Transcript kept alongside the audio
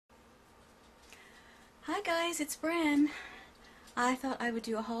Hi guys, it's Bren. I thought I would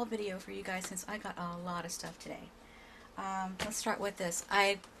do a haul video for you guys since I got a lot of stuff today. Let's start with this.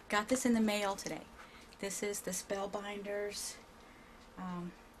 I got this in the mail today. This is the Spellbinders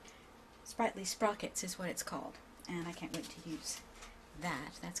Sprightly Sprockets is what it's called. And I can't wait to use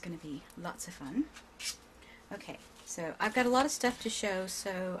that. That's going to be lots of fun. Okay, so I've got a lot of stuff to show,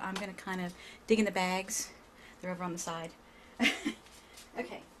 so I'm going to kind of dig in the bags. They're over on the side.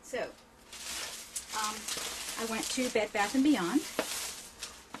 Okay, so I went to Bed Bath & Beyond,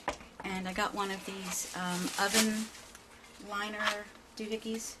 and I got one of these oven liner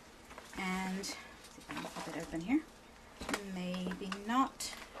doohickeys, and let's see if I can pop it open here. Maybe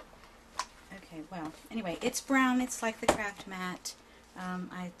not. Okay, well, anyway, it's brown. It's like the craft mat.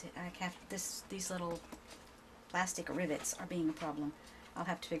 These little plastic rivets are being a problem. I'll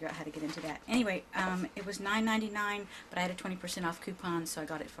have to figure out how to get into that. Anyway, it was $9.99, but I had a 20% off coupon, so I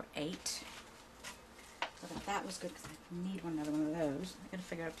got it for $8. So that was good because I need another one of those. I gotta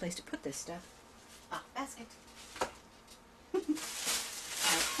figure out a place to put this stuff. Ah, basket. Alright,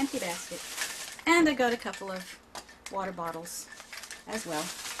 empty basket. And I got a couple of water bottles as well.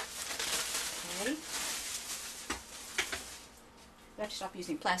 Okay. I have to stop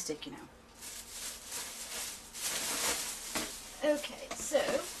using plastic, you know. Okay, so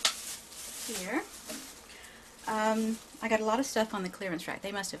here I got a lot of stuff on the clearance rack.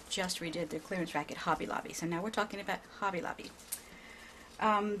 They must have just redid their clearance rack at Hobby Lobby. So now we're talking about Hobby Lobby.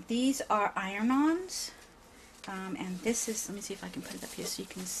 These are iron-ons, and this is, let me see if I can put it up here so you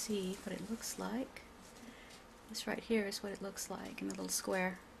can see what it looks like. This right here is what it looks like in a little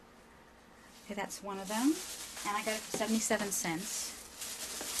square. Okay, that's one of them, and I got it for 77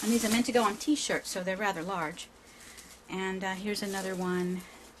 cents. And these are meant to go on t-shirts, so they're rather large. And here's another one.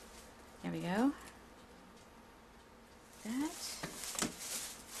 There we go. That.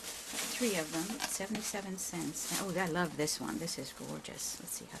 Three of them. 77 cents. Oh, I love this one. This is gorgeous.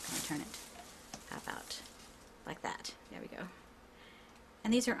 Let's see, how can I turn it? How about like that? There we go.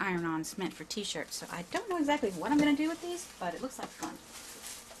 And these are iron-ons meant for t-shirts. So I don't know exactly what I'm going to do with these, but it looks like fun.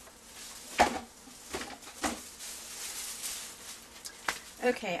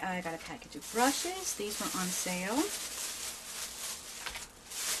 Okay, I got a package of brushes. These were on sale.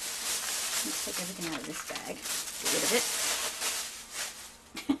 Let's take everything out of this bag. Get rid of it.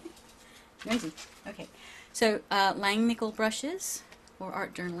 Noisy. Okay. So, Langnickel brushes for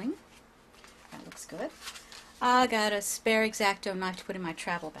art journaling. That looks good. I got a spare X-Acto knife to put in my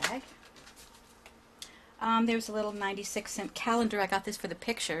travel bag. There's a little 96-cent calendar. I got this for the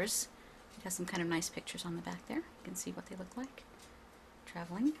pictures. It has some kind of nice pictures on the back there. You can see what they look like.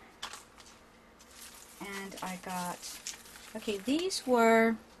 Traveling. And I got, okay, these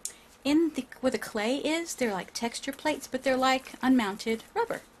were in the, where the clay is, they're like texture plates, but they're like unmounted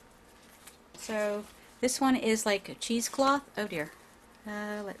rubber. So this one is like a cheesecloth. Oh dear.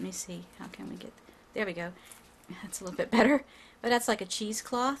 Let me see. How can we get, there we go. That's a little bit better. But that's like a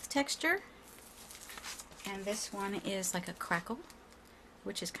cheesecloth texture. And this one is like a crackle,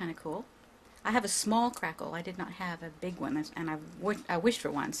 which is kind of cool. I have a small crackle. I did not have a big one, and I wished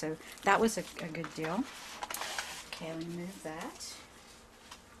for one, so that was a good deal. Okay, let me move that.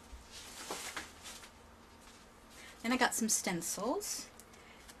 Then I got some stencils.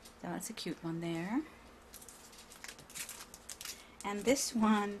 So that's a cute one there. And this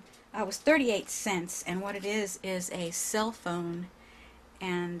one was 38 cents, and what it is a cell phone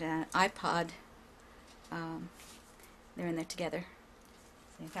and iPod. They're in there together.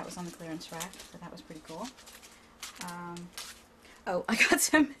 That was on the clearance rack, so that was pretty cool. Oh, I got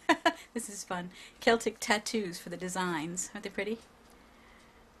some, this is fun, Celtic tattoos for the designs. Aren't they pretty?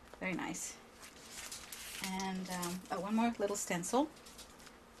 Very nice. And, oh, one more little stencil.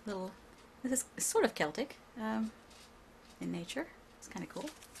 This is sort of Celtic in nature. It's kind of cool.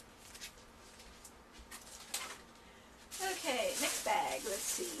 Okay, next bag, let's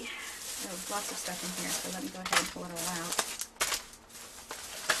see. Oh, lots of stuff in here, so let me go ahead and pull it all out.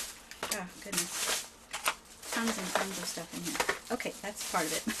 Oh, goodness. Tons and tons of stuff in here. Okay, that's part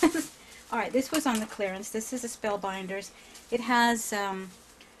of it. Alright, this was on the clearance. This is a Spellbinders. It has,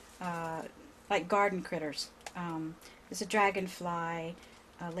 like garden critters. There's a dragonfly,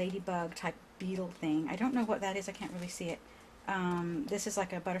 a ladybug type beetle thing. I don't know what that is. I can't really see it. This is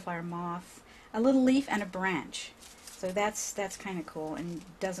like a butterfly or moth. A little leaf and a branch. So that's kind of cool, and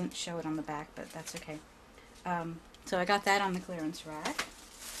doesn't show it on the back, but that's okay. So I got that on the clearance rack.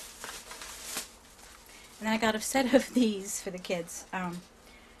 And then I got a set of these for the kids.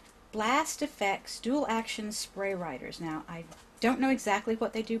 Blast Effects Dual Action Spray Writers. Now, I don't know exactly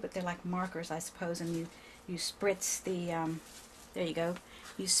what they do, but they're like markers, I suppose, and you spritz the, there you go,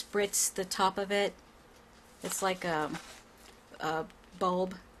 you spritz the top of it It's like a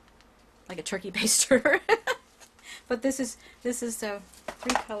bulb, like a turkey baster. But this is 3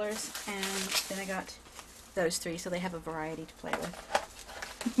 colors, and then I got those 3, so they have a variety to play with.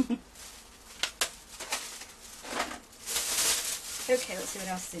 Okay, let's see what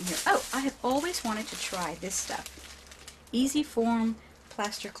else is in here. Oh, I have always wanted to try this stuff. Easy Form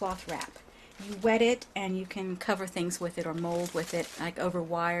plaster cloth wrap. You wet it and you can cover things with it or mold with it, like over a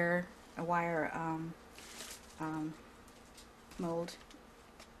wire mold.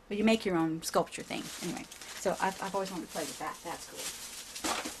 But you make your own sculpture thing. Anyway, so I've always wanted to play with that. That's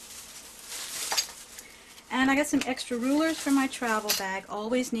cool. And I got some extra rulers for my travel bag.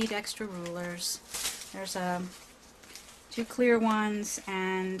 Always need extra rulers. There's 2 clear ones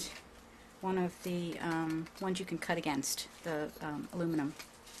and one of the ones you can cut against, the aluminum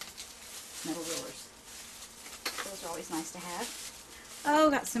metal rulers. Those are always nice to have. Oh,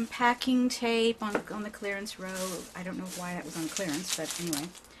 got some packing tape on the clearance row. I don't know why that was on clearance, but anyway.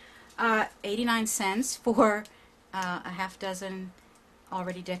 89 cents for a half dozen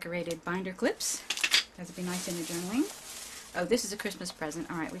already decorated binder clips. Those would be nice in the journaling. Oh, this is a Christmas present.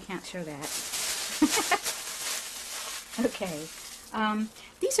 Alright, we can't show that. Okay.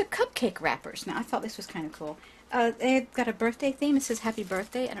 These are cupcake wrappers. Now, I thought this was kind of cool. They've got a birthday theme. It says Happy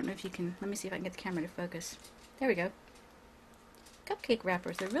Birthday. I don't know if you can... Let me see if I can get the camera to focus. There we go. Cupcake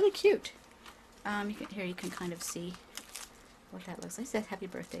wrappers. They're really cute. Here you can kind of see what that looks like. It says Happy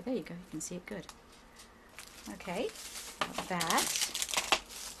Birthday. There you go. You can see it good. Okay. That.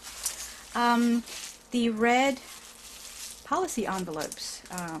 The red policy envelopes.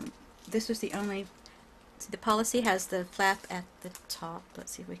 This was the only... See, the policy has the flap at the top.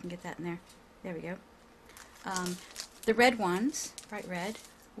 Let's see if we can get that in there. There we go. The red ones, bright red,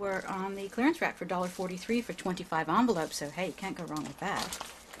 were on the clearance rack for $1.43 for 25 envelopes. So hey, you can't go wrong with that.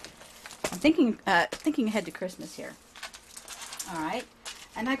 I'm thinking ahead to Christmas here. All right,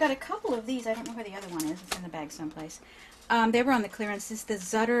 and I got a couple of these. I don't know where the other one is. It's in the bag someplace. They were on the clearance. This is the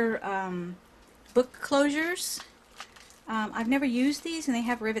Zutter book closures. I've never used these, and they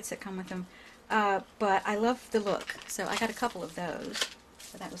have rivets that come with them. But I love the look, so I got a couple of those.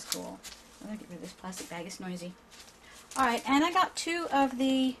 So that was cool. I'm going to get rid of this plastic bag, it's noisy. Alright, and I got 2 of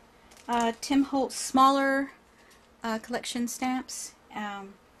the Tim Holtz smaller collection stamps.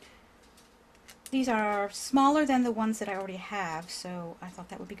 These are smaller than the ones that I already have, so I thought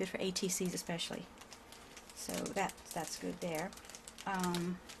that would be good for ATCs especially. So that's good there.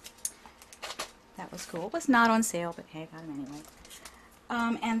 That was cool. It was not on sale, but hey, I got them anyway.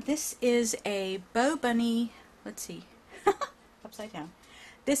 And this is a Bo Bunny, let's see, upside down.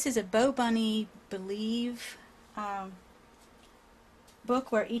 This is a Bo Bunny Believe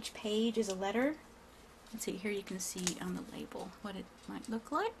book where each page is a letter. Let's see, here you can see on the label what it might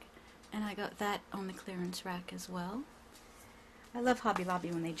look like. And I got that on the clearance rack as well. I love Hobby Lobby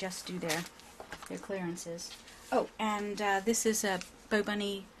when they just do their clearances. Oh, and this is a Bo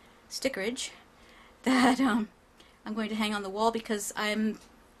Bunny stickerage that I'm going to hang on the wall because I'm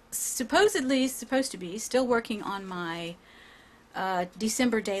supposed to be still working on my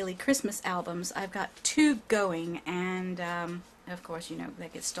December daily Christmas albums. I've got 2 going, and of course, you know, they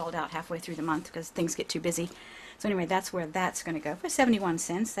get stalled out halfway through the month because things get too busy. So anyway, that's where that's going to go for 71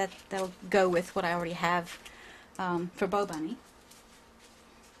 cents. That'll go with what I already have for Bo Bunny.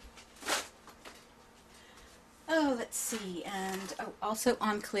 Oh, let's see, and also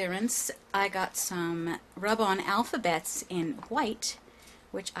on clearance, I got some rub-on alphabets in white,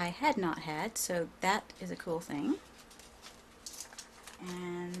 which I had not had, so that is a cool thing.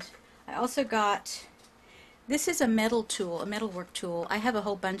 And I also got, this is a metal tool, a metalwork tool. I have a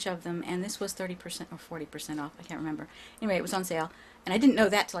whole bunch of them, and this was 30% or 40% off, I can't remember. Anyway, it was on sale, and I didn't know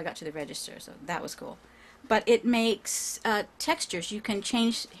that till I got to the register, so that was cool. But it makes textures. You can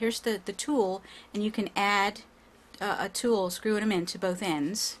change, here's the tool, and you can add a tool, screwing them into both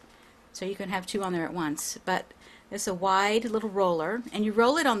ends, so you can have 2 on there at once. But it's a wide little roller, and you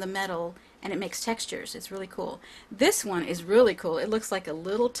roll it on the metal, and it makes textures. It's really cool. This one is really cool. It looks like a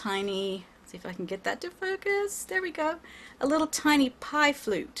little tiny, let's see if I can get that to focus. There we go. A little tiny pie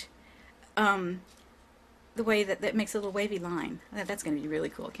flute. The way that makes a little wavy line. That's going to be really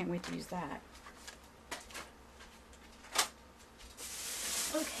cool. Can't wait to use that.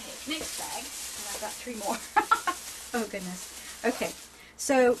 Okay, next bag. And I've got 3 more. Oh goodness. Okay,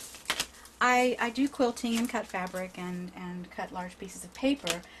 so I do quilting and cut fabric and cut large pieces of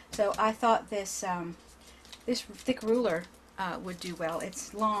paper. So I thought this this thick ruler would do well.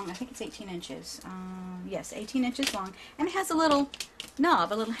 It's long. I think it's 18 inches. Yes, 18 inches long, and it has a little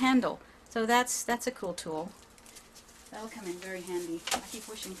knob, a little handle. So that's a cool tool. That'll come in very handy. I keep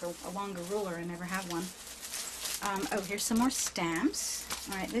wishing for a longer ruler and never have one. Oh, here's some more stamps.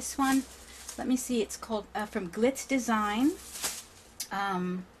 All right, this one, let me see, it's called from Glitz Design.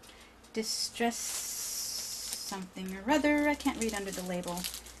 Distress something or other. I can't read under the label.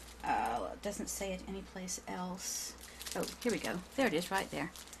 It doesn't say it anyplace else. Oh, here we go. There it is right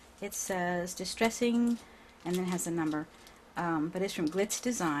there. It says distressing and then has a number. But it's from Glitz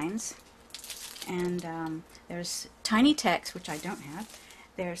Designs. And there's tiny text, which I don't have.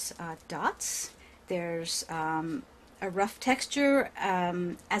 There's dots. There's a rough texture,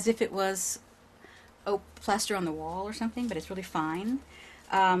 as if it was plaster on the wall or something, but it's really fine.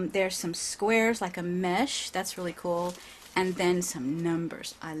 There's some squares like a mesh. That's really cool. And then some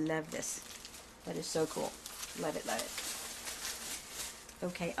numbers. I love this. That is so cool. Love it, love it.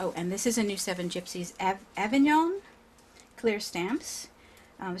 Okay, oh, and this is a new 7 Gypsies Avignon clear stamps.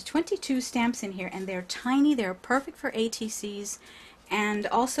 There's 22 stamps in here, and they're tiny. They're perfect for ATCs and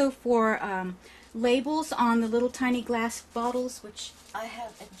also for labels on the little tiny glass bottles, which I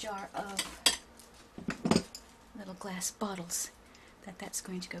have a jar of little glass bottles that's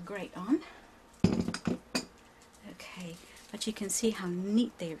going to go great on. Okay, but you can see how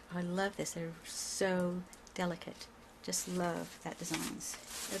neat they are. I love this. They're so delicate. Just love that designs.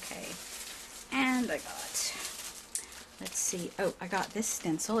 Okay, and I got, let's see, oh, I got this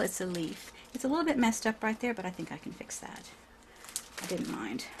stencil. It's a leaf. It's a little bit messed up right there, but I think I can fix that. I didn't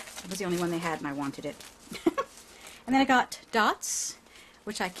mind. It was the only one they had and I wanted it. And then I got dots,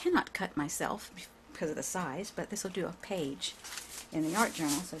 which I cannot cut myself because of the size, but this will do a page in the art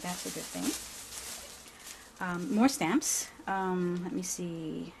journal, so that's a good thing. More stamps. Let me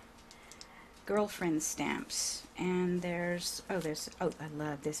see. Girlfriend stamps. And there's, oh, I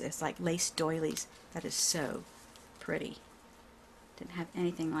love this. It's like lace doilies. That is so pretty. Didn't have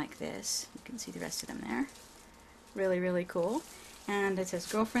anything like this. You can see the rest of them there. Really, really cool. And it says,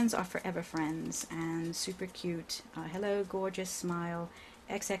 girlfriends are forever friends, and super cute. Hello, gorgeous, smile,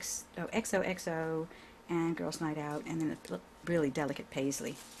 XOXO, and girls' night out, and then a really delicate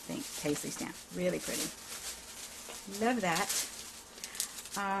paisley stamp. Really pretty. Love that.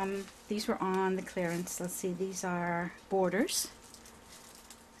 These were on the clearance. Let's see, these are borders.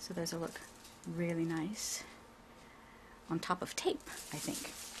 So those will look really nice on top of tape, I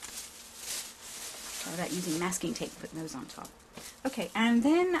think. Try that using masking tape, putting those on top. Okay, and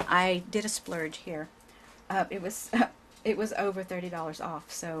then I did a splurge here. It was over $30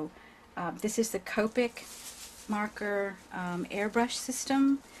 off. So this is the Copic marker airbrush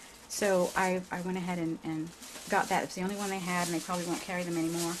system. So I went ahead and got that. It's the only one they had, and they probably won't carry them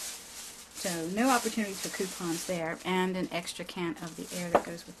anymore. So no opportunities for coupons there, and an extra can of the air that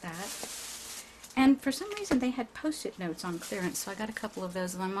goes with that. And for some reason they had Post-it notes on clearance, so I got a couple of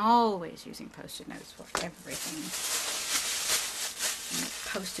those, and I'm always using Post-it notes for everything.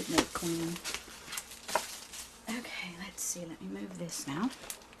 Post-it note queen. Okay, let's see. Let me move this now.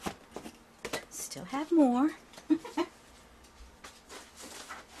 Still have more. Heaven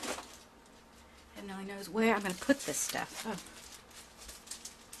only knows where I'm going to put this stuff. Oh.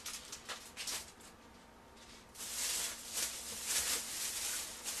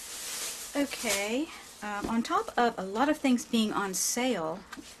 Okay, on top of a lot of things being on sale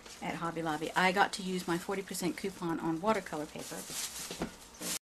at Hobby Lobby, I got to use my 40% coupon on watercolor paper.